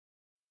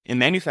In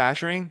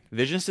manufacturing,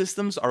 vision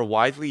systems are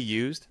widely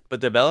used, but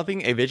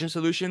developing a vision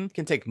solution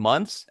can take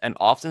months and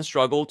often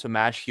struggle to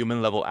match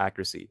human level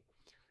accuracy.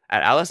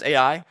 At Allus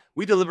AI,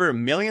 we deliver $1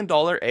 million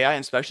AI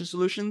inspection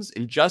solutions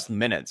in just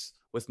minutes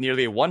with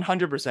nearly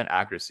 100%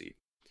 accuracy.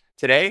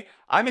 Today,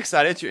 I'm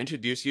excited to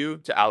introduce you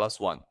to Allus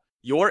One,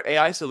 your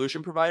AI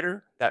solution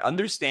provider that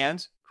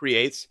understands,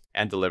 creates,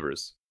 and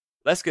delivers.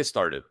 Let's get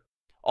started.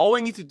 All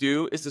we need to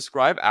do is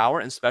describe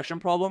our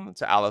inspection problem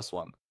to Allus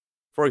One.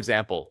 For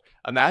example,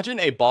 imagine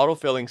a bottle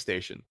filling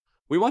station.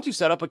 We want to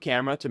set up a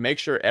camera to make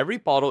sure every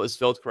bottle is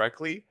filled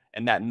correctly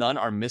and that none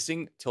are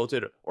missing,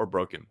 tilted, or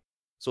broken.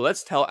 So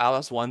let's tell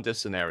Allus One this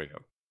scenario.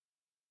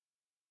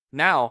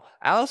 Now,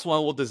 Allus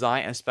One will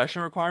design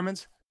inspection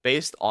requirements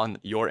based on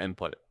your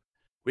input.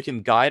 We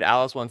can guide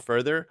Allus One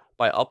further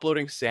by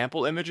uploading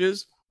sample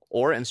images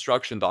or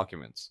instruction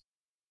documents.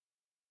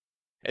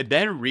 It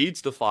then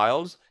reads the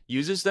files,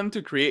 uses them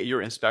to create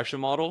your inspection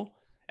model,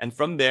 and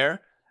from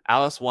there,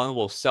 Allus One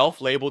will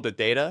self-label the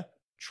data,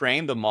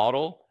 train the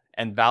model,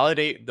 and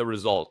validate the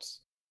results.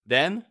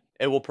 Then,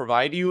 it will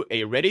provide you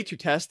a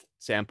ready-to-test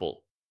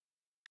sample.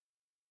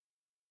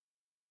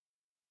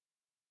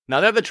 Now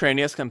that the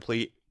training is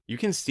complete, you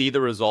can see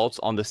the results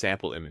on the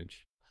sample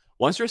image.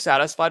 Once you're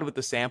satisfied with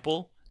the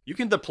sample, you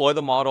can deploy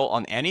the model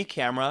on any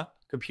camera,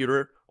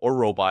 computer, or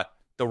robot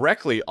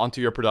directly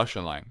onto your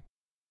production line.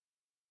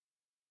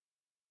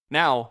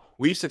 Now,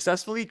 we've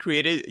successfully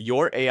created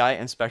your AI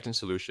inspection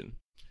solution.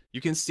 You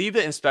can see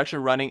the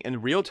inspection running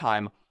in real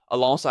time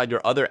alongside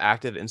your other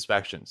active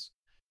inspections.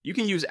 You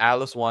can use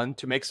Allus One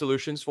to make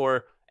solutions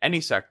for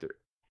any sector,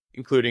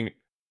 including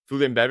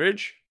food and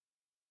beverage,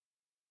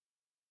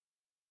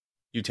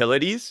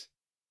 utilities,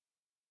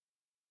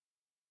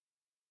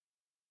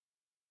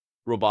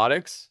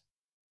 robotics,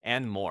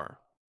 and more.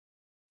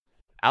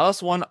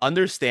 Allus One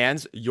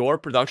understands your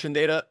production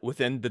data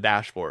within the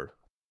dashboard.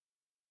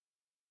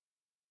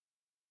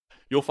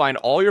 You'll find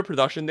all your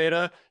production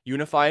data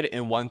unified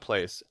in one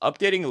place,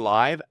 updating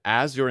live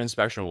as your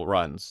inspection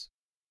runs.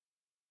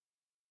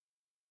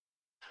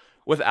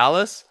 With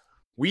Allus,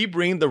 we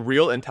bring the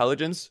real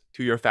intelligence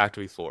to your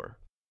factory floor.